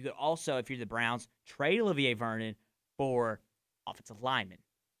 Watt. You could also, if you're the Browns, trade Olivier Vernon for offensive lineman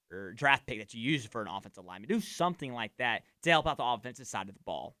or draft pick that you use for an offensive lineman. Do something like that to help out the offensive side of the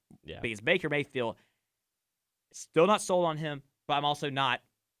ball. Yeah. Because Baker Mayfield, still not sold on him, but I'm also not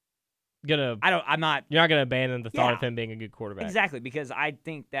You're not gonna abandon the thought of him being a good quarterback. Exactly, because I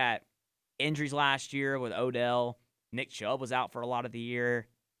think that injuries last year with Odell, Nick Chubb was out for a lot of the year.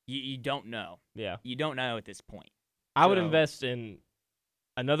 You don't know. Yeah. You don't know at this point. I would invest in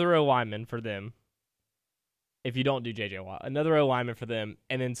another O lineman for them. If you don't do J.J. Watt, another O lineman for them,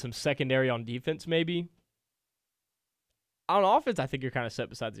 and then some secondary on defense maybe. On offense, I think you're kind of set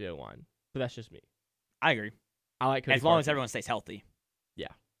besides the O line, but that's just me. I agree. I like Cody as long Parkey. as everyone stays healthy. Yeah,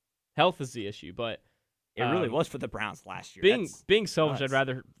 health is the issue, but it really was for the Browns last year. Being selfish, I'd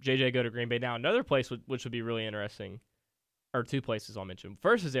rather JJ go to Green Bay. Now, another place which would be really interesting, or 2 places I'll mention.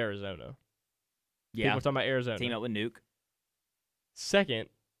 First is Arizona. Yeah, people are talking about Arizona. Team up with Nuke. Second,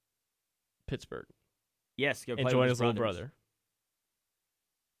 Pittsburgh. Yes, go play and join with his little brother.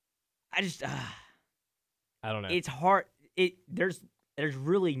 I just, I don't know. It's hard. There's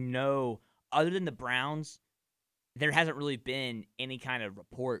really no, other than the Browns, there hasn't really been any kind of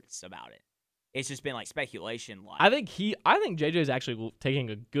reports about it. It's just been like speculation. I think JJ is actually taking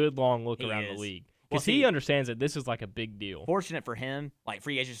a good long look around the league because he understands that this is like a big deal. Fortunate for him, like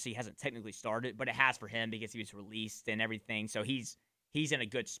free agency hasn't technically started, but it has for him because he was released and everything. So he's in a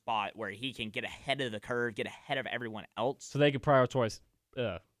good spot where he can get ahead of the curve, get ahead of everyone else. So they could prioritize.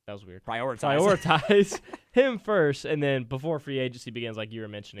 That was weird. Prioritize him first, and then before free agency begins, like you were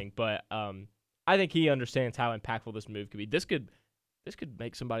mentioning. But I think he understands how impactful this move could be. This could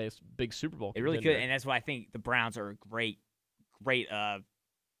make somebody a big Super Bowl. It really could, and that's why I think the Browns are a great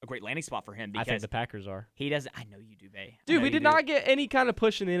landing spot for him. Because I think the Packers are. He doesn't. I know you do, Bay. Dude, we did not get any kind of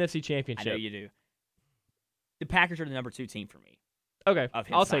push in the NFC Championship. I know you do. The Packers are the number 2 team for me. Okay,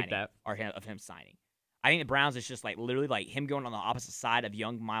 I'll take that. Of him signing. I think the Browns is just like literally like him going on the opposite side of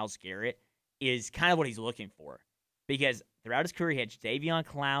young Myles Garrett is kind of what he's looking for. Because throughout his career, he had Jadeveon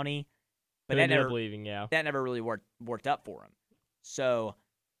Clowney, but that never really worked up for him. So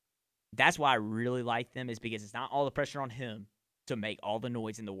that's why I really like them, is because it's not all the pressure on him to make all the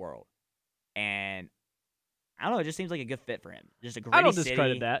noise in the world. And I don't know, it just seems like a good fit for him. Just a gritty I don't city.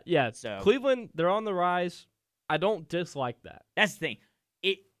 discredit that. Yeah, so Cleveland, they're on the rise. I don't dislike that. That's the thing.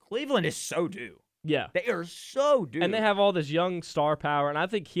 Cleveland is so due. Yeah. They are so due. And they have all this young star power, and I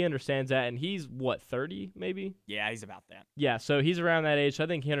think he understands that, and he's, 30 maybe? Yeah, he's about that. Yeah, so he's around that age, so I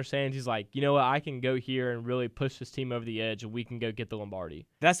think he understands. He's like, you know what, I can go here and really push this team over the edge, and we can go get the Lombardi.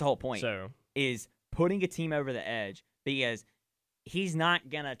 That's the whole point, is putting a team over the edge, because he's not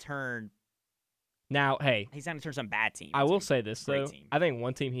going to turn... Now, hey... He's not going to turn some bad team. I will say this, though. I think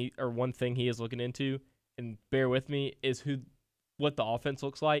one thing he is looking into, and bear with me, is what the offense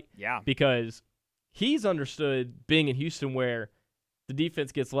looks like. Yeah. Because... he's understood being in Houston where the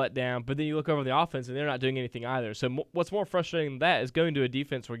defense gets let down, but then you look over the offense and they're not doing anything either. So what's more frustrating than that is going to a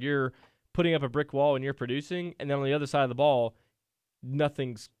defense where you're putting up a brick wall and you're producing, and then on the other side of the ball,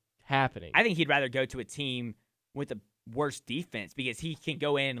 nothing's happening. I think he'd rather go to a team with a worse defense because he can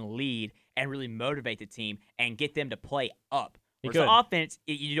go in and lead and really motivate the team and get them to play up. Whereas the offense,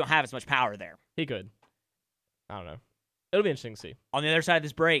 you don't have as much power there. He could. I don't know. It'll be interesting to see. On the other side of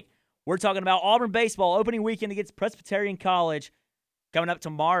this break, we're talking about Auburn baseball opening weekend against Presbyterian College coming up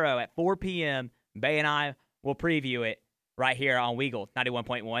tomorrow at 4 p.m. Bay and I will preview it right here on Weagle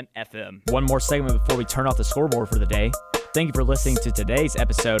 91.1 FM. One more segment before we turn off the scoreboard for the day. Thank you for listening to today's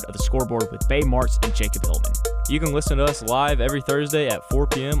episode of the Scoreboard with Bay Marks and Jacob Hillman. You can listen to us live every Thursday at 4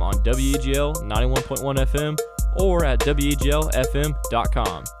 p.m. on WEGL 91.1 FM or at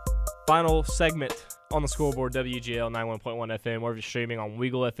WEGLFM.com. Final segment on the Scoreboard, WGL 91.1 FM, or if you're streaming on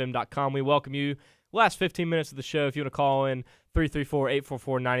WeagleFM.com. We welcome you. Last 15 minutes of the show, if you want to call in,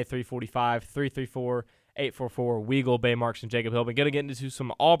 334-844-9345, 334-844-WEAGLE, Bay Marks and Jacob Hill. We're going to get into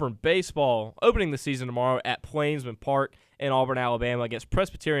some Auburn baseball, opening the season tomorrow at Plainsman Park in Auburn, Alabama, against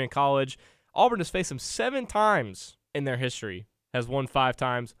Presbyterian College. Auburn has faced them 7 times in their history, has won 5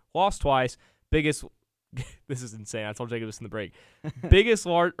 times, lost twice, biggest... This is insane. I told Jacob this in the break. Largest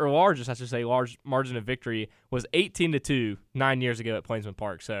margin of victory was 18-2 9 years ago at Plainsman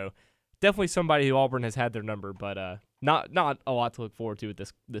Park. So definitely somebody who Auburn has had their number, but not a lot to look forward to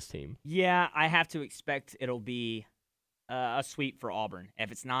with this team. Yeah, I have to expect it'll be a sweep for Auburn.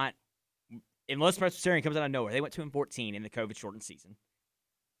 If it's not, unless Presbyterian comes out of nowhere, they went 2-14 in the COVID shortened season.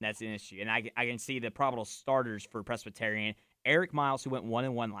 That's an issue. And I can see the probable starters for Presbyterian. Eric Miles, who went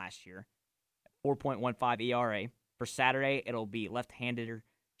 1-1 last year, 4.15 ERA. For Saturday, it'll be left-hander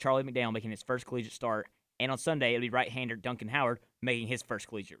Charlie McDaniel making his first collegiate start. And on Sunday, it'll be right-hander Duncan Howard making his first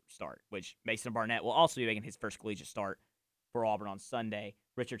collegiate start, which Mason Barnett will also be making his first collegiate start for Auburn on Sunday.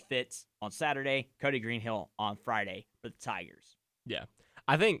 Richard Fitz on Saturday, Cody Greenhill on Friday for the Tigers. Yeah.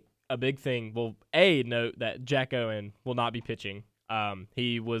 I think a big thing, note that Jack Owen will not be pitching.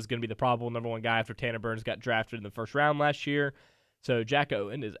 He was going to be the probable number 1 guy after Tanner Burns got drafted in the first round last year. So Jack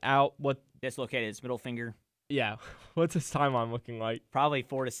Owen is out. Dislocated his middle finger. Yeah. What's his timeline looking like? Probably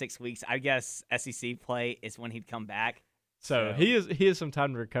 4 to 6 weeks. I guess SEC play is when he'd come back. So he has some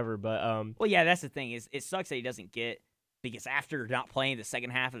time to recover, but well, yeah, that's the thing is it sucks that he doesn't get, because after not playing the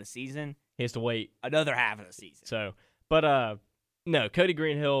second half of the season, he has to wait another half of the season. So, but no, Cody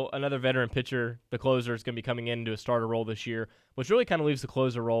Greenhill, another veteran pitcher, the closer, is going to be coming into a starter role this year, which really kind of leaves the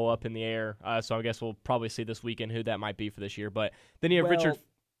closer role up in the air. So I guess we'll probably see this weekend who that might be for this year. But then you have Richard.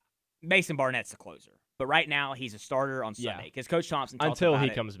 Mason Barnett's the closer. But right now, he's a starter on Sunday because Coach Thompson talked until about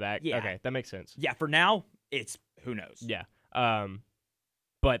he comes back. Yeah. Okay, that makes sense. Yeah, for now, it's who knows. Yeah.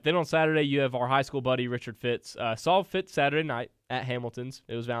 But then on Saturday, you have our high school buddy, Richard Fitz. Saw Fitz Saturday night at Hamilton's.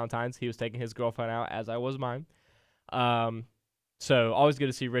 It was Valentine's. He was taking his girlfriend out, as I was mine. So always good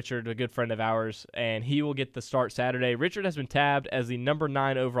to see Richard, a good friend of ours, and he will get the start Saturday. Richard has been tabbed as the number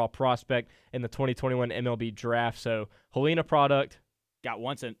 9 overall prospect in the 2021 MLB draft. So Helena product. Got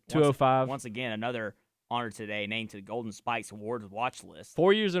 205. Once again, another honor today, named to the Golden Spikes Awards watch list.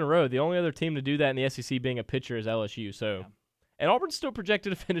 4 years in a row. The only other team to do that in the SEC being a pitcher is LSU. So. Yeah. And Auburn's still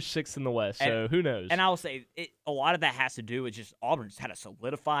projected to finish 6th in the West, so who knows? And I will say, a lot of that has to do with just Auburn's had a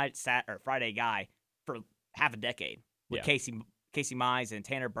solidified Friday guy for half a decade with Casey Mize and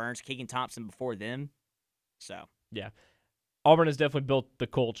Tanner Burns, Keegan Thompson before them. So yeah, Auburn has definitely built the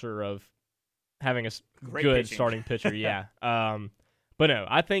culture of having a good starting pitcher. Yeah, but no,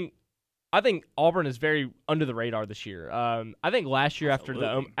 I think Auburn is very under the radar this year. I think last year after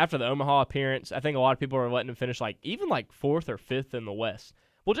the Omaha appearance, I think a lot of people are letting him finish even 4th or 5th in the West.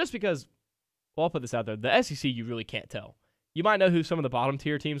 Well, just because, I'll put this out there, the SEC you really can't tell. You might know who some of the bottom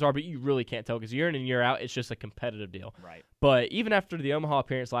tier teams are, but you really can't tell because year in and year out, it's just a competitive deal. Right. But even after the Omaha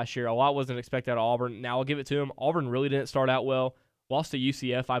appearance last year, a lot wasn't expected out of Auburn. Now I'll give it to them. Auburn really didn't start out well. Lost to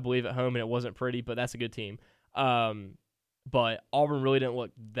UCF, I believe, at home, and it wasn't pretty, but that's a good team. But Auburn really didn't look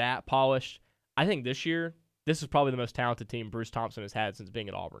that polished. I think this year, this is probably the most talented team Bruce Thompson has had since being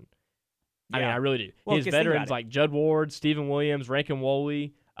at Auburn. Yeah. I mean, I really do. Well, his veterans like Judd Ward, Stephen Williams, Rankin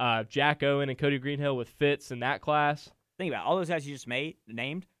Woley, Jack Owen, and Cody Greenhill with Fitz in that class. Think about it. All those guys you just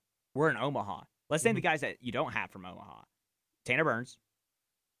named were in Omaha. Let's name the guys that you don't have from Omaha. Tanner Burns,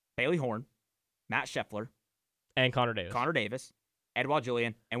 Bailey Horn, Matt Scheffler, and Connor Davis, Edouard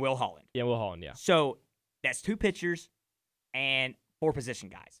Julian, and Will Holland. Yeah, Will Holland, yeah. So that's 2 pitchers and 4 position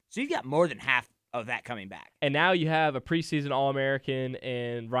guys. So you've got more than half of that coming back. And now you have a preseason All-American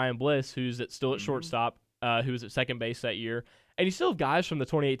and Ryan Bliss, who's still at shortstop, who was at second base that year. And you still have guys from the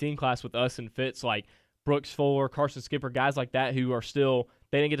 2018 class with us and Fitz, like Brooks Fuller, Carson Skipper, guys like that who are still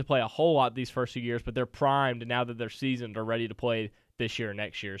 – they didn't get to play a whole lot these first few years, but they're primed, and now that they're seasoned, are ready to play this year and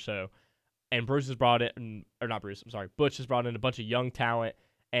next year. So, and Butch has brought in a bunch of young talent,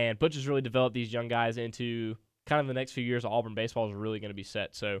 and Butch has really developed these young guys into kind of the next few years of Auburn baseball is really going to be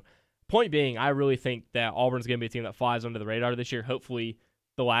set. So, point being, I really think that Auburn's going to be a team that flies under the radar this year. Hopefully,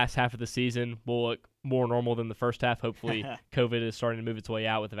 the last half of the season will look more normal than the first half. Hopefully, COVID is starting to move its way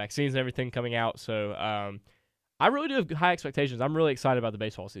out with the vaccines and everything coming out. So, I really do have high expectations. I'm really excited about the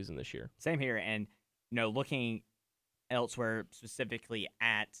baseball season this year. Same here. And, looking elsewhere, specifically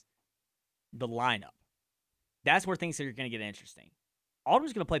at the lineup, that's where things are going to get interesting.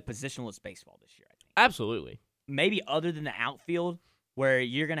 Auburn's going to play positionless baseball this year, I think. Absolutely. Maybe other than the outfield, where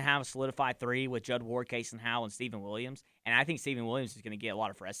you're going to have a solidified 3 with Judd Ward, Kason Howell, and Stephen Williams. And I think Stephen Williams is going to get a lot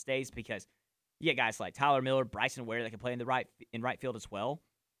of rest days because you got guys like Tyler Miller, Bryson Ware that can play in right field as well.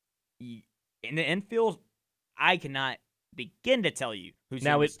 In the infield, I cannot begin to tell you who's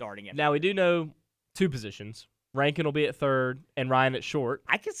going to be starting it. Now, we do know 2 positions. Rankin will be at third and Ryan at short.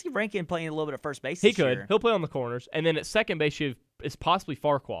 I can see Rankin playing a little bit of first base this year. He'll play on the corners. And then at second base, it's possibly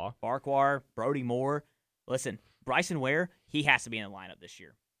Farquhar. Brody Moore. Listen, Bryson Ware, he has to be in the lineup this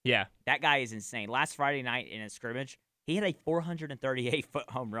year. Yeah. That guy is insane. Last Friday night in a scrimmage, he had a 438-foot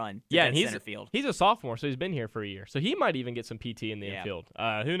home run to and center field. He's a sophomore, so he's been here for a year. So he might even get some PT in the infield.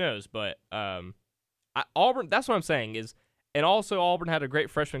 Who knows? But Auburn, that's what I'm saying is, and also Auburn had a great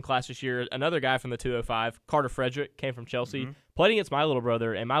freshman class this year. Another guy from the 205, Carter Frederick, came from Chelsea, played against my little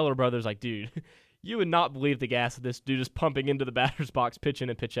brother, and my little brother's like, dude, You would not believe the gas of this dude just pumping into the batter's box, pitch in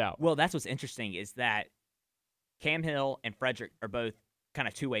and pitch out. Well, that's what's interesting is that Cam Hill and Frederick are both kind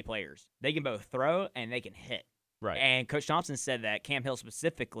of two-way players. They can both throw and they can hit. Right. And Coach Thompson said that Cam Hill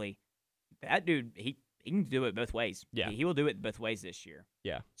specifically, that dude, he can do it both ways. Yeah. He will do it both ways this year.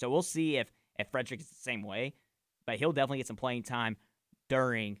 Yeah. So we'll see if Frederick is the same way, but he'll definitely get some playing time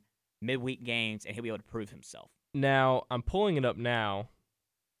during midweek games, and he'll be able to prove himself. Now, I'm pulling it up now.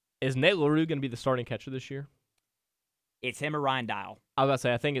 Is Nate LaRue going to be the starting catcher this year? It's him or Ryan Dial. I was about to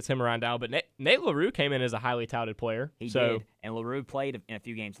say, I think it's him or Ryan Dial, but Nate LaRue came in as a highly touted player. He did, and LaRue played in a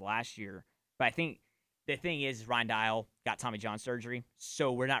few games last year. But I think the thing is Ryan Dial got Tommy John surgery,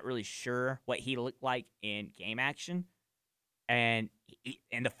 so we're not really sure what he looked like in game action. And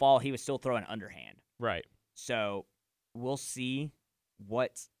in the fall, he was still throwing underhand. Right. So we'll see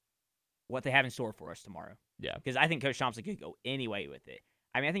what they have in store for us tomorrow. Yeah. Because I think Coach Thompson could go any way with it.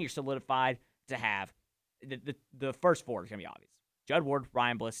 I mean, I think you're solidified to have the first four is going to be obvious. Judd Ward,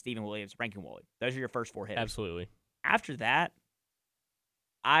 Ryan Bliss, Stephen Williams, Rankin Woolley. Those are your first four hitters. Absolutely. After that,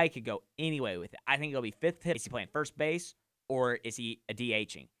 I could go any way with it. I think it'll be fifth hit. Is he playing first base or is he a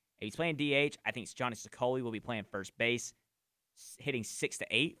DHing? If he's playing DH, I think Johnny Sicoli will be playing first base, hitting 6th to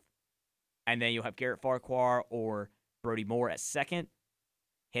 8th. And then you'll have Garrett Farquhar or Brody Moore at second,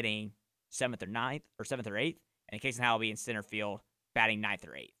 hitting 7th or 9th or 7th or 8th. And Casey Howell will be in center field, batting 9th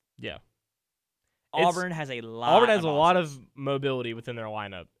or 8th. Yeah. Auburn has a lot of mobility within their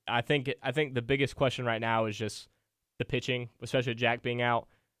lineup. I think the biggest question right now is just the pitching, especially Jack being out.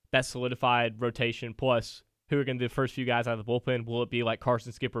 That solidified rotation plus who are going to be the first few guys out of the bullpen. Will it be like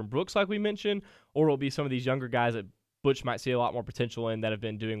Carson, Skipper, and Brooks like we mentioned, or will it be some of these younger guys that Butch might see a lot more potential in that have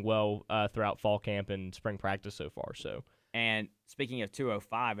been doing well throughout fall camp and spring practice so far? So. And speaking of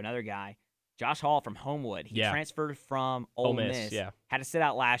 205, another guy, Josh Hall from Homewood. He transferred from Ole Miss. Yeah. Had to sit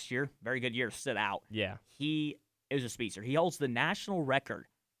out last year. Very good year to sit out. Yeah. It was a speedster. He holds the national record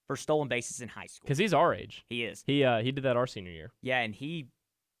for stolen bases in high school. Because he's our age. He is. He did that our senior year. Yeah, and he's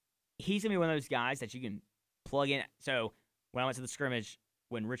going to be one of those guys that you can plug in. So when I went to the scrimmage,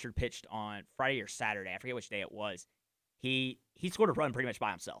 when Richard pitched on Friday or Saturday, I forget which day it was, he scored a run pretty much by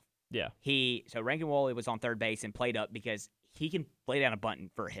himself. Yeah. So Rankin Woolley was on third base and played up because he can play down a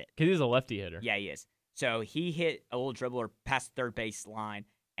bunt for a hit. Because he's a lefty hitter. Yeah, he is. So he hit a little dribbler past the third base line,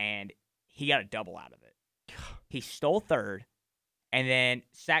 and he got a double out of it. He stole third, and then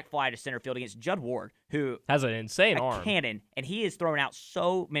sac fly to center field against Judd Ward, who has an insane a arm. Cannon, and he is throwing out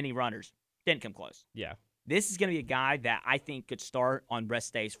so many runners. Didn't come close. Yeah. This is going to be a guy that I think could start on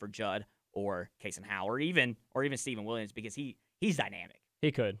rest days for Judd or Kason Howell or even Stephen Williams because he's dynamic.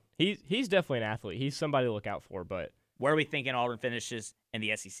 He could. He's definitely an athlete. He's somebody to look out for, but where are we thinking Auburn finishes in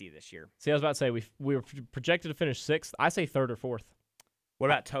the SEC this year? See, I was about to say we were projected to finish 6th. I say 3rd or 4th. What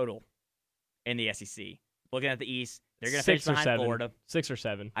about total in the SEC? Looking at the East, they're going to finish behind Florida. 6 or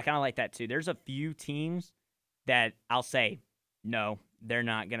 7. I kind of like that too. There's a few teams that I'll say, no, they're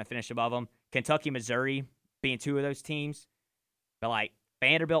not going to finish above them. Kentucky, Missouri being two of those teams. But like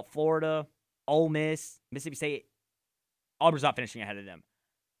Vanderbilt, Florida, Ole Miss, Mississippi State, Auburn's not finishing ahead of them.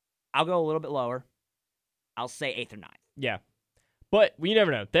 I'll go a little bit lower. I'll say 8th or 9th. Yeah. But you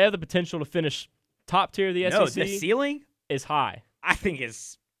never know. They have the potential to finish top tier of the SEC. No, the ceiling is high. I think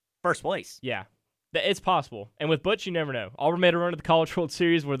is first place. Yeah. It's possible. And with Butch, you never know. Auburn made a run to the College World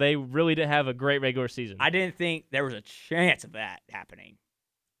Series where they really didn't have a great regular season. I didn't think there was a chance of that happening.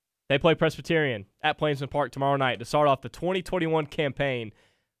 They play Presbyterian at Plainsman Park tomorrow night to start off the 2021 campaign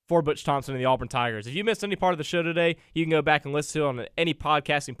for Butch Thompson and the Auburn Tigers. If you missed any part of the show today, you can go back and listen to it on any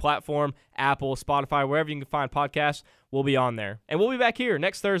podcasting platform, Apple, Spotify, wherever you can find podcasts. We'll be on there. And we'll be back here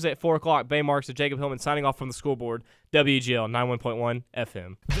next Thursday at 4 o'clock. Bay Marks and Jacob Hillman signing off from the Scoreboard, WGL 91.1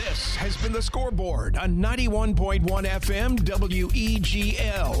 FM. This has been the Scoreboard on 91.1 FM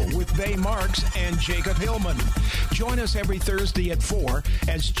WEGL with Bay Marks and Jacob Hillman. Join us every Thursday at 4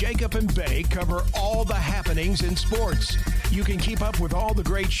 as Jacob and Bay cover all the happenings in sports. You can keep up with all the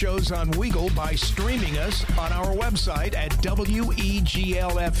great shows on Weagle by streaming us on our website at WEGLFM.com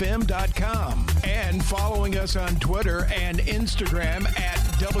and following us on Twitter and Instagram at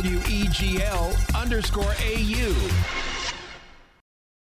WEGL_AU.